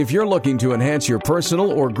If you're looking to enhance your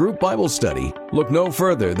personal or group Bible study, look no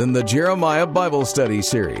further than the Jeremiah Bible Study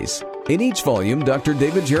Series. In each volume, Dr.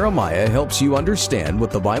 David Jeremiah helps you understand what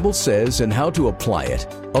the Bible says and how to apply it.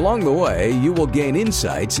 Along the way, you will gain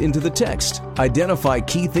insights into the text, identify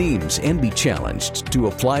key themes, and be challenged to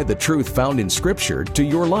apply the truth found in Scripture to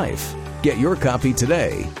your life. Get your copy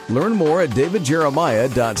today. Learn more at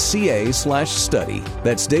davidjeremiah.ca/study.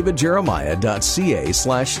 That's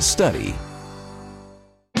davidjeremiah.ca/study.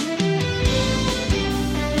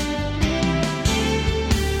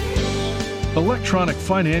 Electronic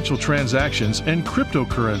financial transactions and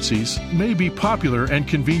cryptocurrencies may be popular and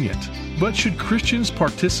convenient, but should Christians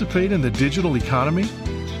participate in the digital economy?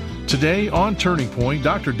 Today on Turning Point,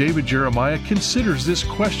 Dr. David Jeremiah considers this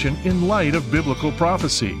question in light of biblical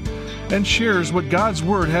prophecy and shares what God's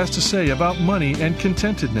Word has to say about money and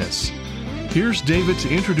contentedness. Here's David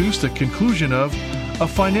to introduce the conclusion of A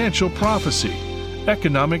Financial Prophecy,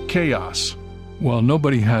 Economic Chaos. Well,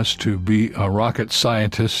 nobody has to be a rocket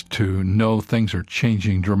scientist to know things are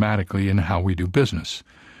changing dramatically in how we do business.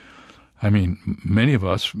 I mean,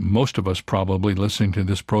 most of us probably listening to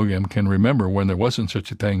this program can remember when there wasn't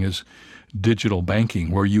such a thing as digital banking,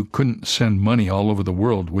 where you couldn't send money all over the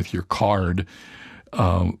world with your card,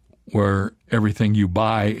 where everything you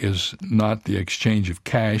buy is not the exchange of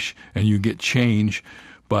cash and you get change,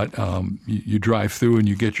 but you drive through and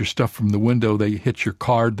you get your stuff from the window, they hit your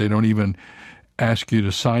card, they don't even ask you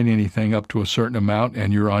to sign anything up to a certain amount,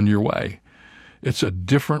 and you're on your way. It's a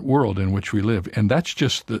different world in which we live, and that's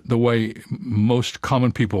just the way most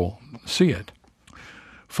common people see it.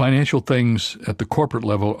 Financial things at the corporate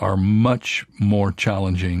level are much more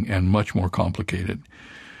challenging and much more complicated.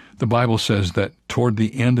 The Bible says that toward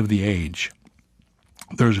the end of the age,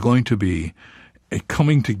 there's going to be a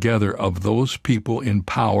coming together of those people in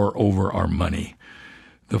power over our money.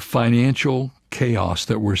 The financial chaos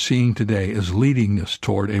that we're seeing today is leading us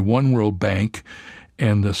toward a one world bank,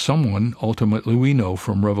 and the someone, ultimately we know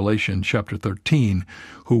from Revelation chapter 13,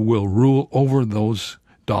 who will rule over those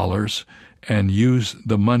dollars and use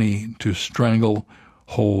the money to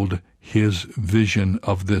stranglehold his vision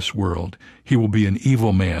of this world. He will be an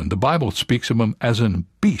evil man. The Bible speaks of him as a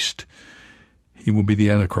beast. He will be the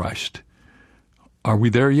Antichrist. Are we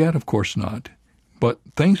there yet? Of course not. But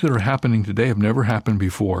things that are happening today have never happened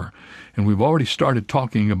before. And we've already started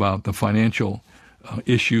talking about the financial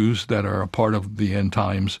issues that are a part of the end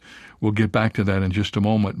times. We'll get back to that in just a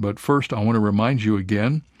moment. But first, I want to remind you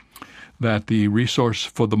again that the resource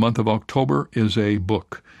for the month of October is a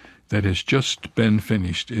book that has just been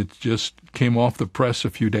finished. It just came off the press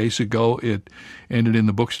a few days ago. It ended in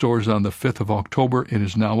the bookstores on the 5th of October. It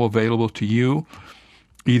is now available to you,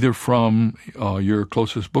 either from your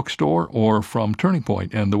closest bookstore or from Turning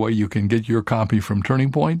Point. And the way you can get your copy from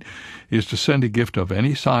Turning Point is to send a gift of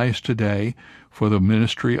any size today for the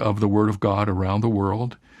ministry of the Word of God around the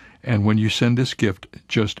world. And when you send this gift,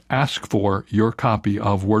 just ask for your copy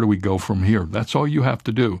of Where Do We Go From Here. That's all you have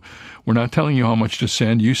to do. We're not telling you how much to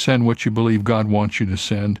send. You send what you believe God wants you to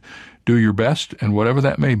send. Do your best, and whatever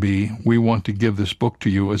that may be, we want to give this book to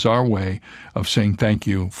you as our way of saying thank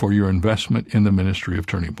you for your investment in the ministry of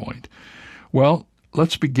Turning Point. Well,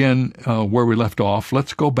 let's begin where we left off.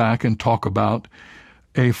 Let's go back and talk about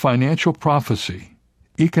a financial prophecy,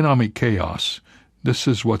 economic chaos. This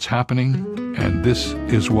is what's happening, and this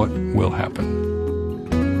is what will happen.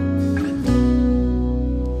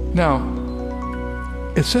 Now,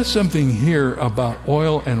 it says something here about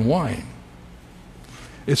oil and wine.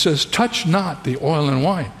 It says, touch not the oil and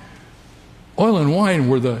wine. Oil and wine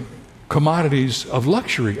were the commodities of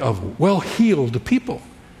luxury, of well-heeled people.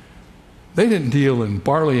 They didn't deal in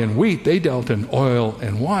barley and wheat. They dealt in oil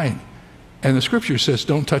and wine. And the Scripture says,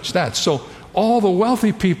 don't touch that. So all the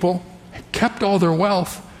wealthy people kept all their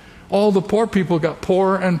wealth. All the poor people got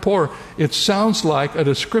poorer and poorer. It sounds like a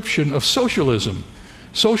description of socialism.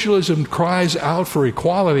 Socialism cries out for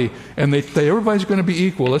equality, and everybody's going to be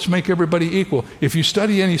equal. Let's make everybody equal. If you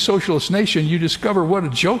study any socialist nation, you discover what a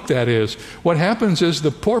joke that is. What happens is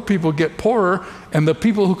the poor people get poorer, and the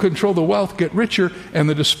people who control the wealth get richer, and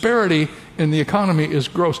the disparity in the economy is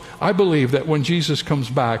gross. I believe that when Jesus comes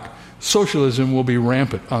back, socialism will be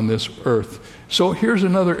rampant on this earth. So here's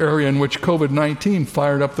another area in which COVID-19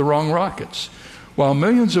 fired up the wrong rockets. While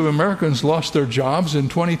millions of Americans lost their jobs in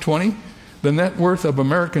 2020, the net worth of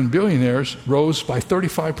American billionaires rose by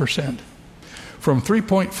 35%, from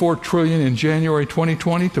 $3.4 trillion in January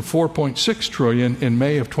 2020 to $4.6 trillion in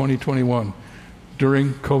May of 2021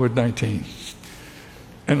 during COVID-19.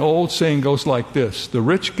 An old saying goes like this: the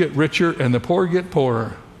rich get richer and the poor get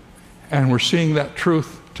poorer. And we're seeing that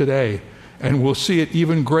truth today, and we'll see it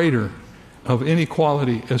even greater of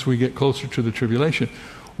inequality as we get closer to the tribulation.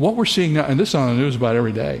 What we're seeing now, and this is on the news about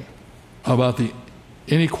every day, about the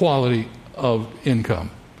inequality of income.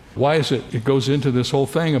 Why is it? It goes into this whole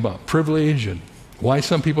thing about privilege and why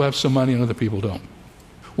some people have some money and other people don't.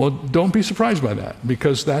 Well, don't be surprised by that,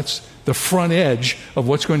 because that's the front edge of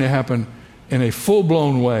what's going to happen in a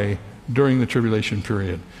full-blown way during the tribulation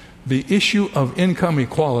period. The issue of income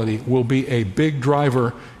equality will be a big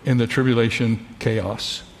driver in the tribulation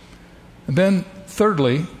chaos. And then,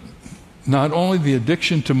 thirdly, not only the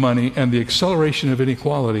addiction to money and the acceleration of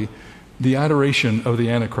inequality, the adoration of the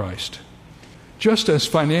Antichrist. Just as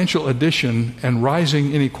financial addition and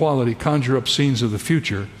rising inequality conjure up scenes of the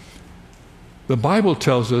future, the Bible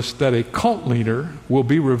tells us that a cult leader will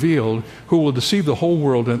be revealed who will deceive the whole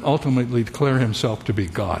world and ultimately declare himself to be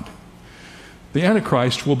God. The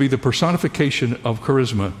Antichrist will be the personification of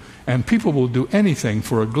charisma, and people will do anything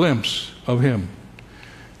for a glimpse of him.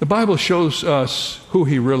 The Bible shows us who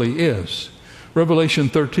he really is. Revelation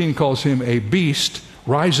 13 calls him a beast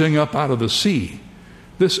rising up out of the sea.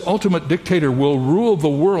 This ultimate dictator will rule the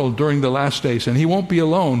world during the last days, and he won't be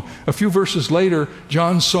alone. A few verses later,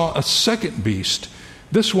 John saw a second beast,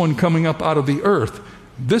 this one coming up out of the earth.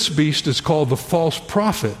 This beast is called the false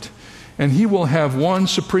prophet, and he will have one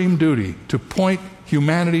supreme duty: to point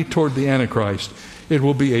humanity toward the Antichrist. It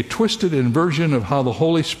will be a twisted inversion of how the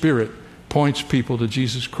Holy Spirit points people to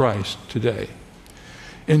Jesus Christ today.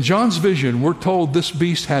 In John's vision, we're told this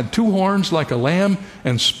beast had 2 horns like a lamb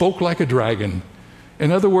and spoke like a dragon.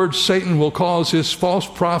 In other words, Satan will cause his false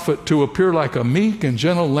prophet to appear like a meek and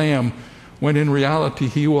gentle lamb, when in reality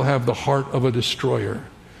he will have the heart of a destroyer.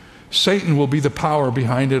 Satan will be the power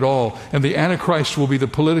behind it all, and the Antichrist will be the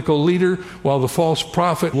political leader, while the false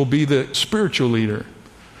prophet will be the spiritual leader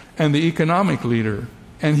and the economic leader.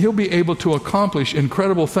 And he'll be able to accomplish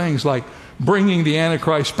incredible things like bringing the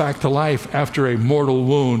Antichrist back to life after a mortal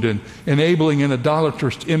wound and enabling an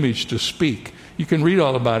idolatrous image to speak. You can read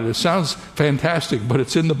all about it. It sounds fantastic, but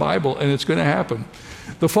it's in the Bible, and it's going to happen.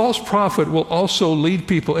 The false prophet will also lead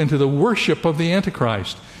people into the worship of the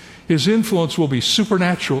Antichrist. His influence will be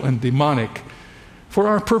supernatural and demonic. For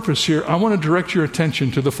our purpose here, I want to direct your attention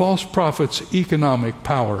to the false prophet's economic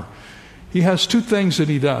power. He has 2 things that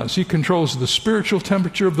he does. He controls the spiritual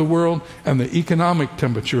temperature of the world and the economic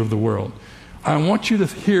temperature of the world. I want you to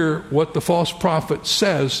hear what the false prophet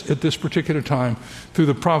says at this particular time through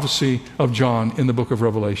the prophecy of John in the book of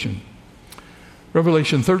Revelation.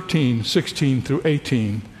 Revelation 13, 16 through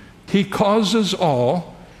 18. He causes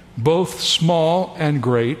all, both small and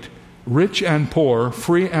great, rich and poor,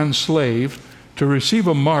 free and slave, to receive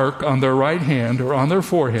a mark on their right hand or on their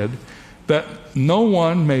forehead, that no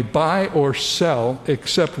one may buy or sell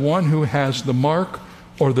except one who has the mark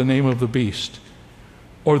or the name of the beast,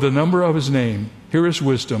 or the number of his name. Here is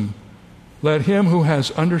wisdom. Let him who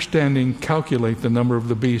has understanding calculate the number of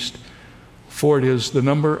the beast, for it is the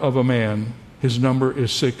number of a man. His number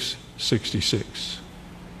is 666.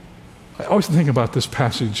 I always think about this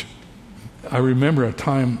passage. I remember a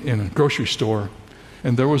time in a grocery store,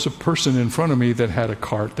 and there was a person in front of me that had a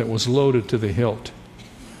cart that was loaded to the hilt.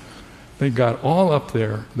 They got all up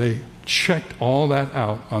there. They checked all that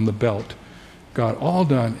out on the belt, got all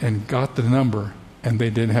done, and got the number, and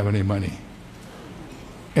they didn't have any money.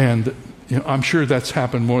 And I'm sure that's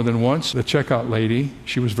happened more than once. The checkout lady,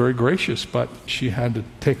 she was very gracious, but she had to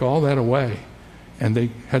take all that away, and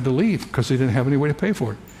they had to leave because they didn't have any way to pay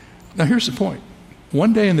for it. Now here's the point.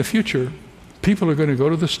 One day in the future, people are going to go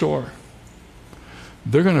to the store.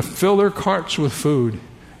 They're going to fill their carts with food,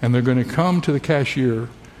 and they're going to come to the cashier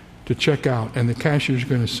to check out, and the cashier's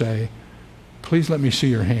going to say, "Please let me see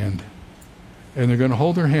your hand." And they're going to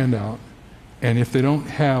hold their hand out, and if they don't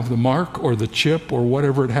have the mark or the chip or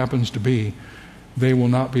whatever it happens to be, they will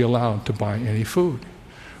not be allowed to buy any food.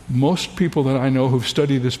 Most people that I know who've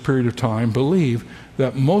studied this period of time believe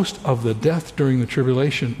that most of the death during the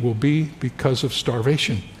tribulation will be because of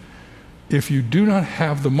starvation. If you do not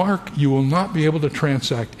have the mark, you will not be able to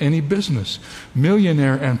transact any business.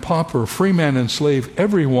 Millionaire and pauper, free man and slave,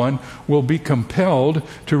 everyone will be compelled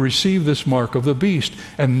to receive this mark of the beast,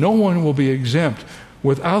 and no one will be exempt.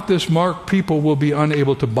 Without this mark, people will be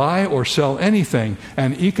unable to buy or sell anything,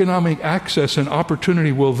 and economic access and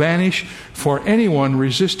opportunity will vanish for anyone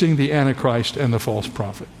resisting the Antichrist and the false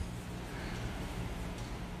prophet.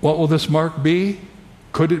 What will this mark be?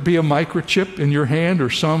 Could it be a microchip in your hand or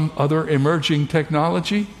some other emerging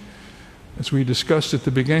technology? As we discussed at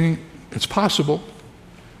the beginning, it's possible.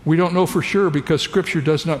 We don't know for sure because Scripture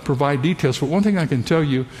does not provide details. But one thing I can tell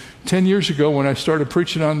you, 10 years ago when I started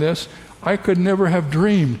preaching on this, I could never have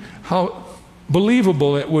dreamed how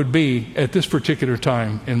believable it would be at this particular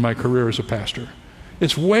time in my career as a pastor.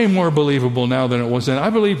 It's way more believable now than it was then. I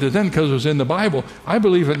believed it then because it was in the Bible. I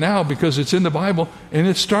believe it now because it's in the Bible and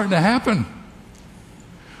it's starting to happen.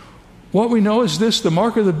 What we know is this: the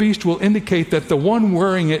mark of the beast will indicate that the one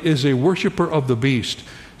wearing it is a worshiper of the beast,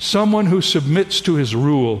 someone who submits to his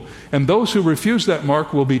rule. And those who refuse that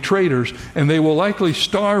mark will be traitors, and they will likely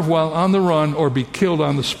starve while on the run or be killed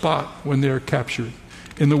on the spot when they are captured.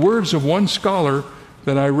 In the words of one scholar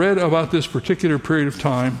that I read about this particular period of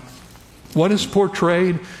time, what is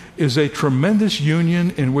portrayed is a tremendous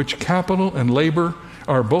union in which capital and labor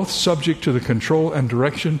are both subject to the control and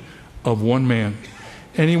direction of one man.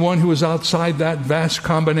 Anyone who is outside that vast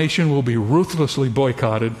combination will be ruthlessly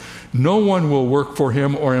boycotted. No one will work for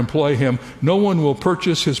him or employ him. No one will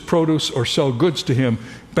purchase his produce or sell goods to him.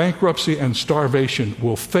 Bankruptcy and starvation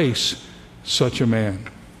will face such a man.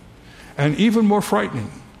 And even more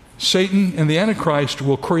frightening, Satan and the Antichrist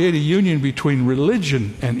will create a union between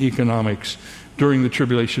religion and economics during the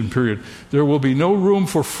tribulation period. There will be no room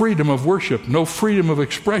for freedom of worship, no freedom of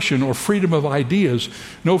expression or freedom of ideas,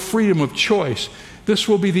 no freedom of choice. This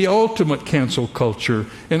will be the ultimate cancel culture.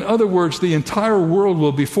 In other words, the entire world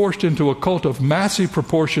will be forced into a cult of massive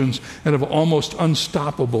proportions and of almost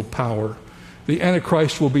unstoppable power. The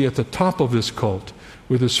Antichrist will be at the top of this cult,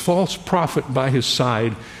 with his false prophet by his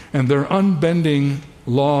side, and their unbending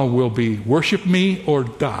law will be, worship me or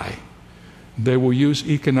die. They will use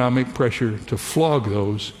economic pressure to flog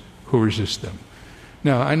those who resist them.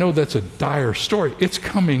 Now, I know that's a dire story. It's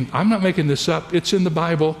coming. I'm not making this up. It's in the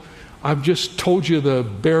Bible. I've just told you the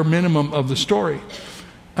bare minimum of the story.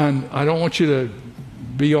 And I don't want you to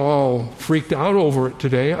be all freaked out over it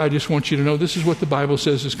today. I just want you to know this is what the Bible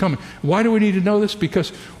says is coming. Why do we need to know this? Because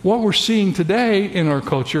what we're seeing today in our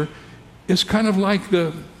culture is kind of like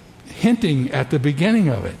the hinting at the beginning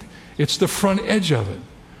of it. It's the front edge of it.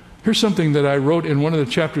 Here's something that I wrote in one of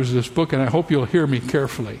the chapters of this book, and I hope you'll hear me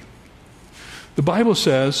carefully. The Bible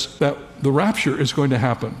says that the rapture is going to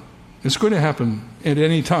happen. It's going to happen at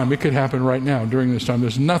any time. It could happen right now during this time.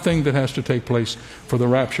 There's nothing that has to take place for the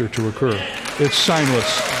rapture to occur. It's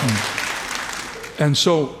signless. And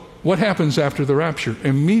so what happens after the rapture?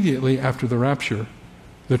 Immediately after the rapture,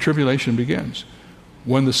 the tribulation begins.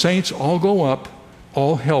 When the saints all go up,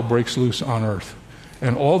 all hell breaks loose on earth.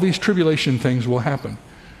 And all these tribulation things will happen.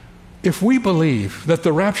 If we believe that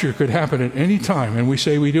the rapture could happen at any time, and we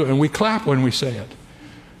say we do, and we clap when we say it,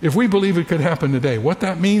 if we believe it could happen today, what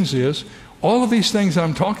that means is all of these things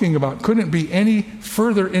I'm talking about couldn't be any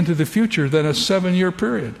further into the future than a 7-year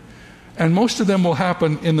period. And most of them will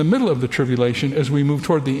happen in the middle of the tribulation as we move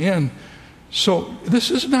toward the end. So this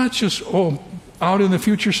is not just, out in the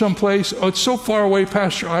future someplace. It's so far away,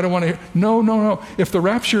 Pastor, I don't want to hear. No. If the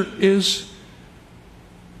rapture is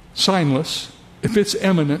signless, if it's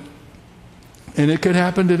imminent, and it could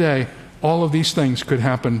happen today, all of these things could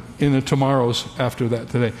happen in the tomorrows after that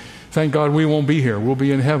today. Thank God we won't be here. We'll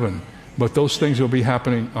be in heaven. But those things will be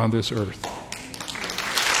happening on this earth.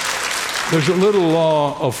 There's a little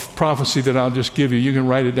law of prophecy that I'll just give you. You can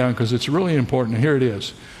write it down because it's really important. Here it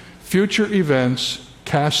is. Future events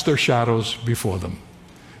cast their shadows before them.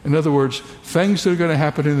 In other words, things that are going to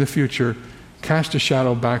happen in the future cast a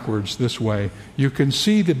shadow backwards this way. You can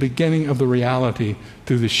see the beginning of the reality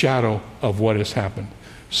through the shadow of what has happened.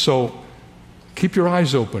 So keep your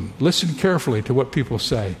eyes open. Listen carefully to what people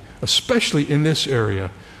say, especially in this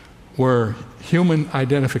area where human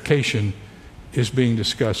identification is being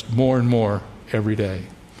discussed more and more every day.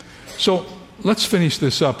 So let's finish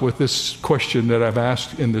this up with this question that I've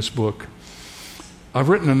asked in this book. I've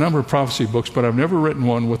written a number of prophecy books, but I've never written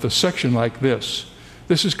one with a section like this.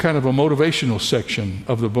 This is kind of a motivational section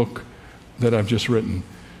of the book that I've just written.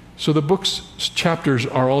 So the book's chapters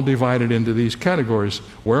are all divided into these categories.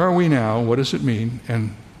 Where are we now? What does it mean?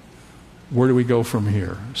 And where do we go from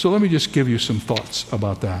here? So let me just give you some thoughts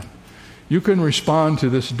about that. You can respond to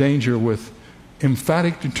this danger with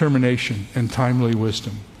emphatic determination and timely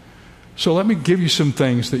wisdom. So let me give you some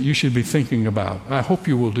things that you should be thinking about. I hope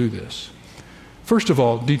you will do this. First of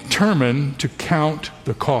all, determine to count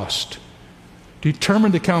the cost.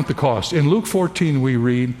 Determine to count the cost. In Luke 14 we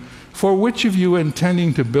read, "For which of you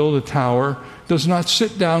intending to build a tower does not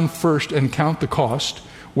sit down first and count the cost,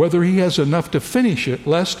 whether he has enough to finish it,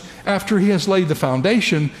 lest after he has laid the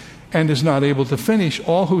foundation and is not able to finish,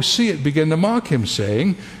 all who see it begin to mock him,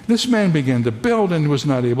 saying, 'This man began to build and was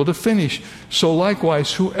not able to finish.' So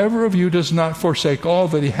likewise, whoever of you does not forsake all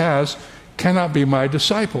that he has cannot be my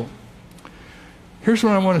disciple." Here's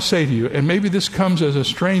what I want to say to you, and maybe this comes as a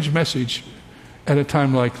strange message at a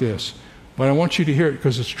time like this, but I want you to hear it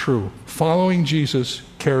because it's true. Following Jesus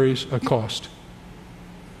carries a cost.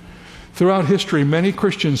 Throughout history, many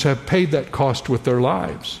Christians have paid that cost with their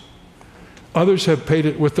lives. Others have paid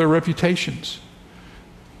it with their reputations.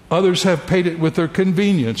 Others have paid it with their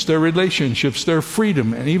convenience, their relationships, their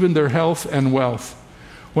freedom, and even their health and wealth.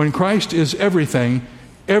 When Christ is everything,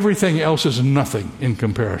 everything else is nothing in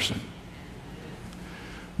comparison.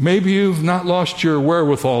 Maybe you've not lost your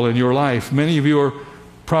wherewithal in your life. Many of you are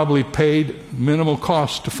probably paid minimal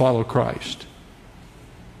cost to follow Christ.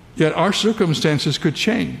 Yet our circumstances could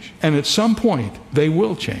change, and at some point they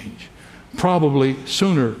will change, probably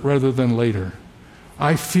sooner rather than later.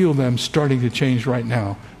 I feel them starting to change right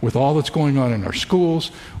now with all that's going on in our schools,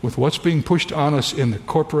 with what's being pushed on us in the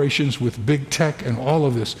corporations, with big tech and all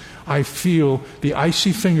of this. I feel the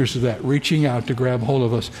icy fingers of that reaching out to grab hold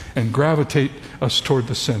of us and gravitate us toward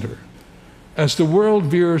the center. As the world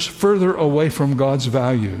veers further away from God's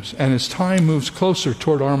values and as time moves closer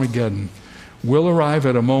toward Armageddon, we'll arrive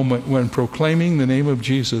at a moment when proclaiming the name of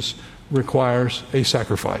Jesus requires a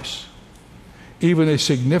sacrifice. Even a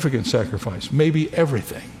significant sacrifice, maybe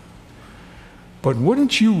everything. But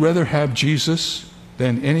wouldn't you rather have Jesus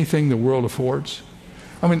than anything the world affords?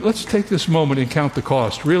 I mean, let's take this moment and count the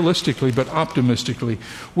cost, realistically but optimistically.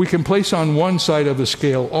 We can place on one side of the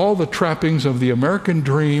scale all the trappings of the American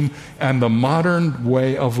dream and the modern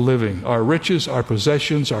way of living, our riches, our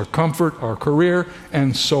possessions, our comfort, our career,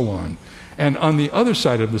 and so on. And on the other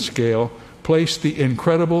side of the scale, place the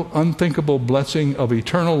incredible, unthinkable blessing of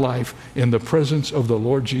eternal life in the presence of the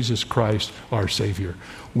Lord Jesus Christ, our Savior.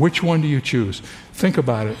 Which one do you choose? Think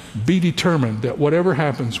about it. Be determined that whatever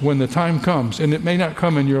happens, when the time comes, and it may not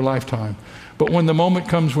come in your lifetime, but when the moment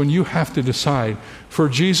comes when you have to decide for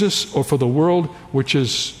Jesus or for the world, which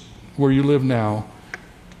is where you live now,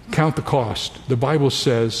 count the cost. The Bible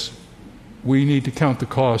says we need to count the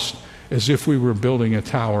cost as if we were building a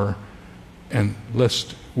tower, and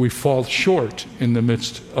lest we fall short in the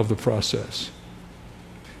midst of the process.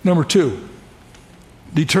 Number 2,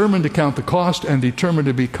 determined to count the cost and determined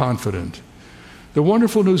to be confident. The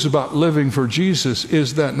wonderful news about living for Jesus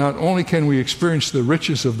is that not only can we experience the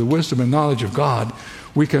riches of the wisdom and knowledge of God,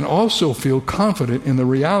 we can also feel confident in the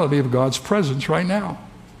reality of God's presence right now.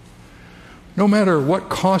 No matter what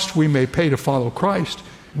cost we may pay to follow Christ,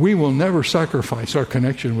 we will never sacrifice our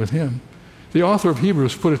connection with Him. The author of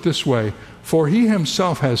Hebrews put it this way: "For He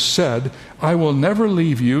Himself has said, I will never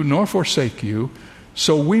leave you nor forsake you,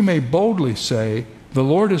 so we may boldly say, the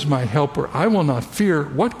Lord is my helper, I will not fear.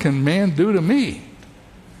 What can man do to me?"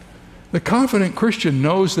 The confident Christian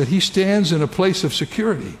knows that he stands in a place of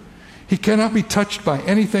security. He cannot be touched by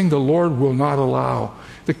anything the Lord will not allow.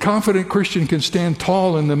 The confident Christian can stand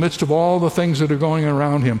tall in the midst of all the things that are going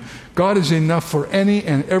around him. God is enough for any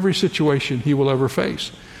and every situation he will ever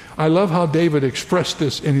face. I love how David expressed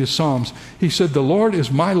this in his Psalms. He said, "The Lord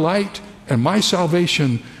is my light and my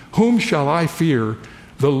salvation. Whom shall I fear?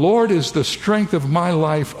 The Lord is the strength of my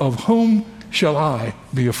life. Of whom shall I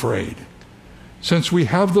be afraid?" Since we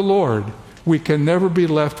have the Lord, we can never be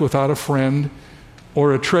left without a friend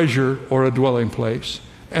or a treasure or a dwelling place.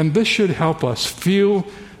 And this should help us feel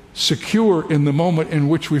secure in the moment in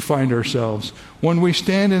which we find ourselves. When we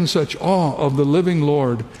stand in such awe of the living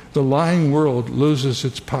Lord, the lying world loses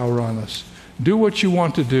its power on us. Do what you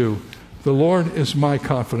want to do. The Lord is my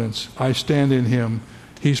confidence. I stand in Him.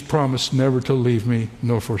 He's promised never to leave me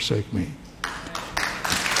nor forsake me.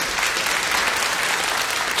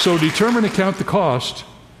 So determined to count the cost.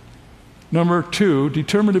 Number 2,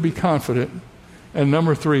 determined to be confident. And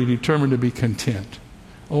number 3, determined to be content.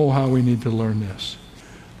 Oh, how we need to learn this.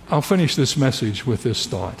 I'll finish this message with this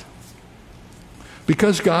thought.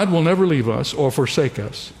 Because God will never leave us or forsake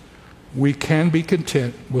us, we can be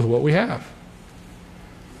content with what we have.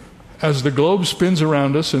 As the globe spins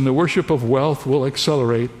around us and the worship of wealth will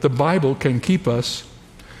accelerate, the Bible can keep us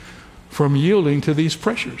from yielding to these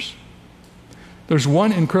pressures. There's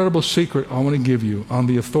one incredible secret I want to give you on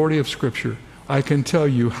the authority of Scripture. I can tell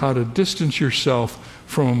you how to distance yourself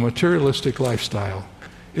from a materialistic lifestyle.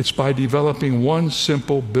 It's by developing one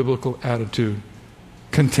simple biblical attitude: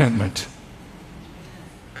 contentment.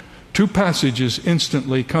 2 passages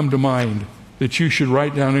instantly come to mind that you should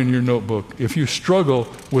write down in your notebook if you struggle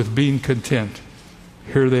with being content.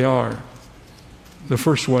 Here they are. The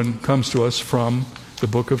first one comes to us from the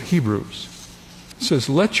book of Hebrews. It says,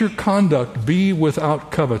 "Let your conduct be without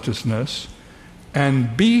covetousness,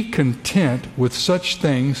 and be content with such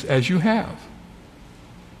things as you have."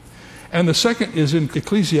 And the second is in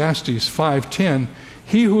Ecclesiastes 5:10,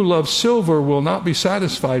 "He who loves silver will not be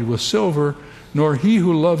satisfied with silver, nor he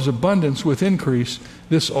who loves abundance with increase.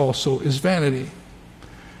 This also is vanity."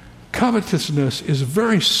 Covetousness is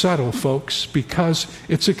very subtle, folks, because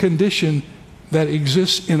it's a condition that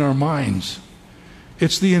exists in our minds.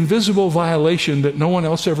 It's the invisible violation that no one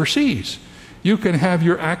else ever sees. You can have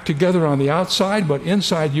your act together on the outside, but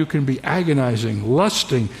inside you can be agonizing,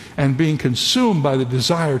 lusting, and being consumed by the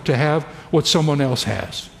desire to have what someone else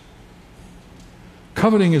has.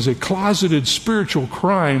 Coveting is a closeted spiritual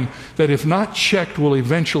crime that, if not checked, will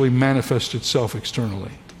eventually manifest itself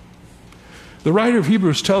externally. The writer of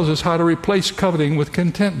Hebrews tells us how to replace coveting with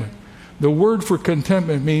contentment. The word for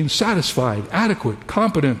contentment means satisfied, adequate,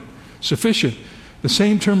 competent, sufficient. The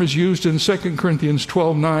same term is used in 2 Corinthians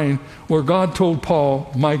 12:9, where God told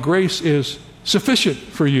Paul, "My grace is sufficient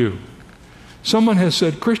for you." Someone has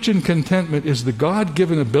said Christian contentment is the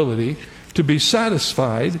God-given ability to be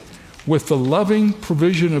satisfied with the loving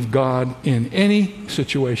provision of God in any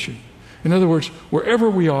situation. In other words, wherever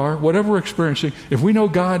we are, whatever we're experiencing, if we know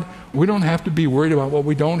God, we don't have to be worried about what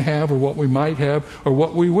we don't have or what we might have or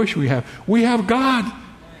what we wish we have. We have God.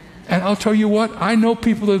 And I'll tell you what, I know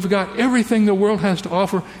people that have got everything the world has to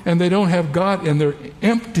offer and they don't have God, and they're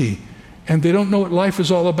empty and they don't know what life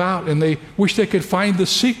is all about, and they wish they could find the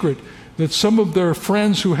secret that some of their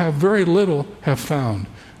friends who have very little have found,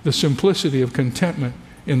 the simplicity of contentment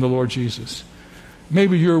in the Lord Jesus.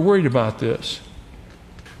 Maybe you're worried about this.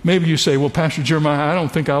 Maybe you say, well, Pastor Jeremiah, I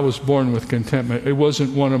don't think I was born with contentment. It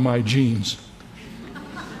wasn't one of my genes.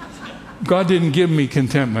 God didn't give me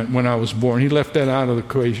contentment when I was born. He left that out of the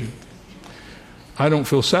equation. I don't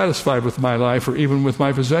feel satisfied with my life or even with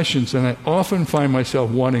my possessions, and I often find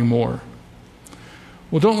myself wanting more.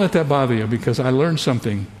 Well, don't let that bother you, because I learned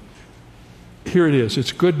something. Here it is.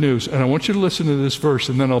 It's good news. And I want you to listen to this verse,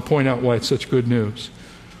 and then I'll point out why it's such good news.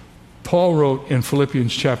 Paul wrote in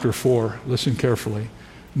Philippians chapter 4, listen carefully,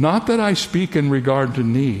 "Not that I speak in regard to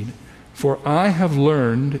need, for I have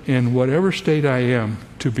learned in whatever state I am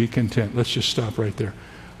to be content." Let's just stop right there.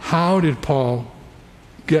 How did Paul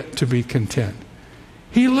get to be content?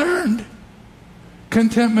 He learned.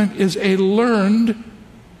 Contentment is a learned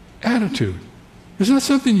attitude. It's not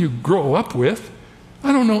something you grow up with.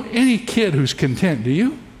 I don't know any kid who's content, do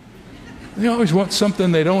you? They always want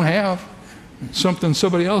something they don't have, something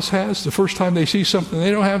somebody else has. The first time they see something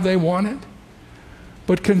they don't have, they want it.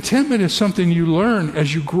 But contentment is something you learn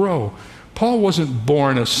as you grow. Paul wasn't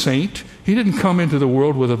born a saint. He didn't come into the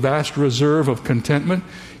world with a vast reserve of contentment.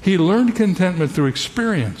 He learned contentment through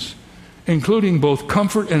experience, including both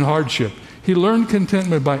comfort and hardship. He learned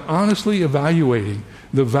contentment by honestly evaluating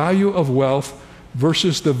the value of wealth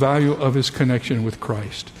versus the value of his connection with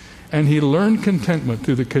Christ. And he learned contentment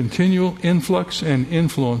through the continual influx and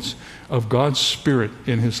influence of God's Spirit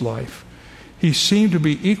in his life. He seemed to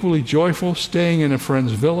be equally joyful staying in a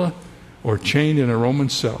friend's villa or chained in a Roman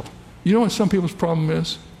cell. You know what some people's problem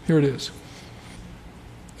is? Here it is.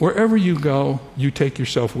 Wherever you go, you take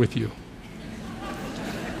yourself with you.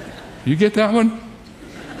 You get that one?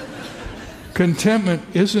 Contentment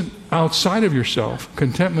isn't outside of yourself.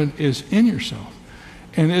 Contentment is in yourself.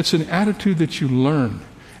 And it's an attitude that you learn.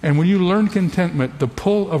 And when you learn contentment, the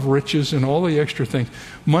pull of riches and all the extra things,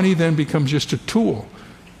 money then becomes just a tool.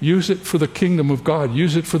 Use it for the kingdom of God.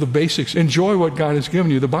 Use it for the basics. Enjoy what God has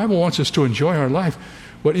given you. The Bible wants us to enjoy our life.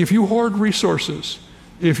 But if you hoard resources,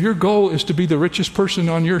 if your goal is to be the richest person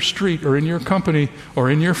on your street or in your company or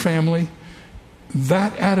in your family,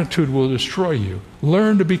 that attitude will destroy you.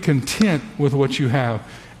 Learn to be content with what you have.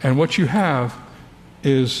 And what you have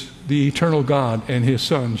is the eternal God and His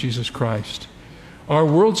Son, Jesus Christ. Our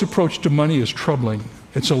world's approach to money is troubling.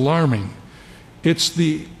 It's alarming. It's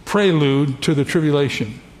the prelude to the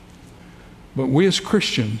tribulation. But we as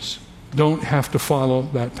Christians don't have to follow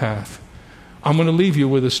that path. I'm going to leave you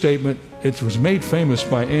with a statement. It was made famous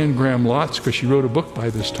by Anne Graham Lotz because she wrote a book by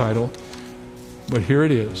this title. But here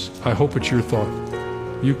it is. I hope it's your thought.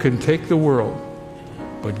 You can take the world,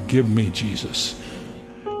 but give me Jesus.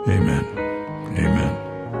 Amen. Amen.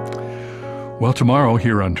 Well, tomorrow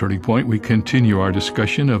here on Turning Point, we continue our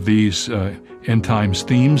discussion of these end times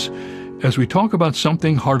themes as we talk about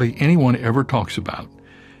something hardly anyone ever talks about.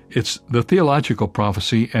 It's the theological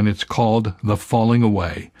prophecy, and it's called the falling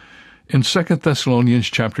away. In 2 Thessalonians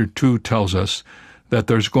chapter 2 tells us that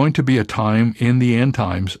there's going to be a time in the end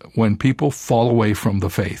times when people fall away from the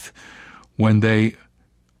faith, when they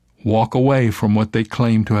walk away from what they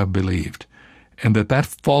claim to have believed, and that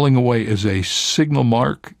falling away is a signal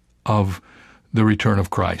mark of the return of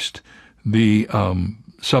Christ. The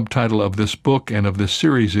subtitle of this book and of this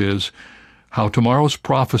series is How Tomorrow's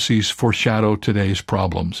Prophecies Foreshadow Today's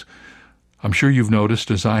Problems. I'm sure you've noticed,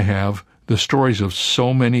 as I have, the stories of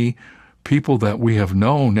so many people that we have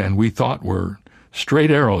known and we thought were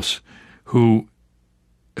straight arrows who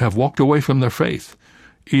have walked away from their faith.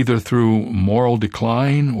 either through moral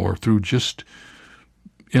decline or through just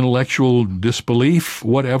intellectual disbelief,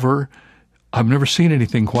 whatever. I've never seen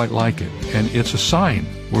anything quite like it, and it's a sign.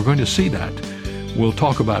 We're going to see that. We'll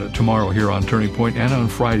talk about it tomorrow here on Turning Point and on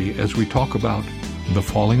Friday as we talk about the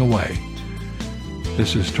falling away.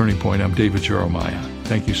 This is Turning Point. I'm David Jeremiah.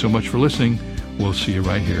 Thank you so much for listening. We'll see you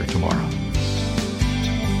right here tomorrow.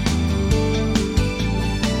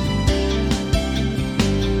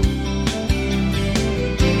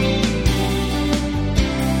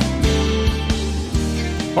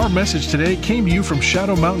 Our message today came to you from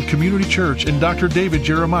Shadow Mountain Community Church and Dr. David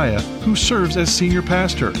Jeremiah, who serves as senior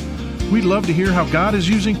pastor. We'd love to hear how God is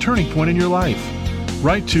using Turning Point in your life.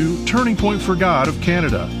 Write to Turning Point for God of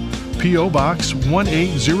Canada, P.O. Box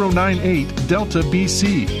 18098, Delta,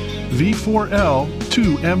 BC, V4L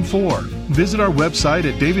 2M4. Visit our website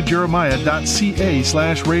at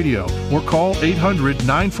davidjeremiah.ca/radio or call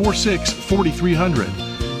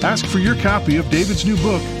 800-946-4300. Ask for your copy of David's new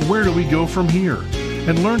book, Where Do We Go From Here?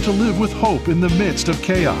 And learn to live with hope in the midst of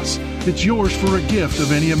chaos. It's yours for a gift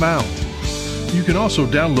of any amount. You can also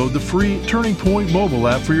download the free Turning Point mobile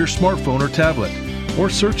app for your smartphone or tablet, or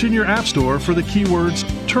search in your app store for the keywords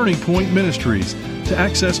Turning Point Ministries to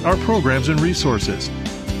access our programs and resources.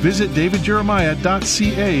 Visit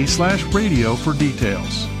davidjeremiah.ca/radio for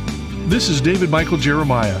details. This is David Michael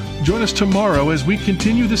Jeremiah. Join us tomorrow as we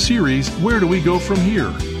continue the series, Where Do We Go From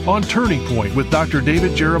Here? On Turning Point with Dr.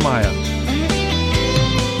 David Jeremiah.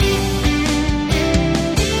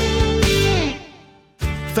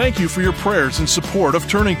 Thank you for your prayers and support of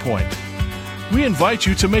Turning Point. We invite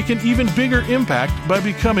you to make an even bigger impact by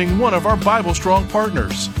becoming one of our Bible Strong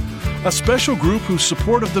partners, a special group whose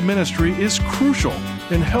support of the ministry is crucial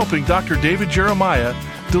in helping Dr. David Jeremiah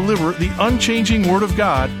deliver the unchanging Word of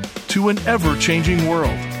God to an ever-changing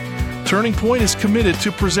world. Turning Point is committed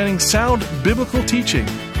to presenting sound biblical teaching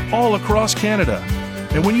all across Canada.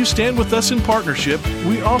 And when you stand with us in partnership,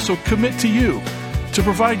 we also commit to you to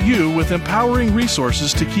provide you with empowering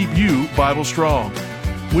resources to keep you Bible strong.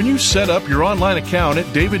 When you set up your online account at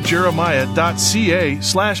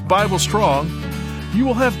davidjeremiah.ca/BibleStrong, you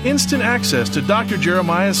will have instant access to Dr.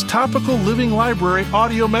 Jeremiah's topical Living Library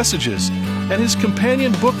audio messages and his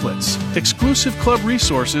companion booklets, exclusive club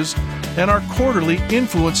resources, and our quarterly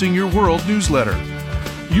Influencing Your World newsletter.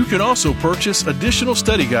 You can also purchase additional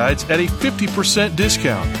study guides at a 50%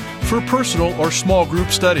 discount for personal or small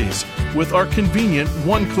group studies with our convenient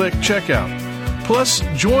one-click checkout. Plus,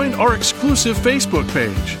 join our exclusive Facebook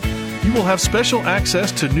page. You will have special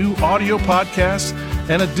access to new audio podcasts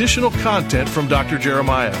and additional content from Dr.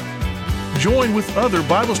 Jeremiah. Join with other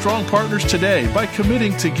Bible Strong partners today by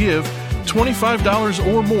committing to give $25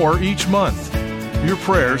 or more each month. Your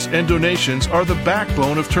prayers and donations are the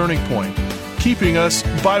backbone of Turning Point, keeping us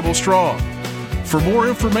Bible Strong. For more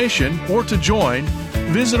information or to join,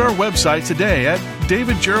 visit our website today at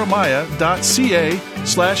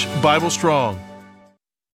davidjeremiah.ca/BibleStrong.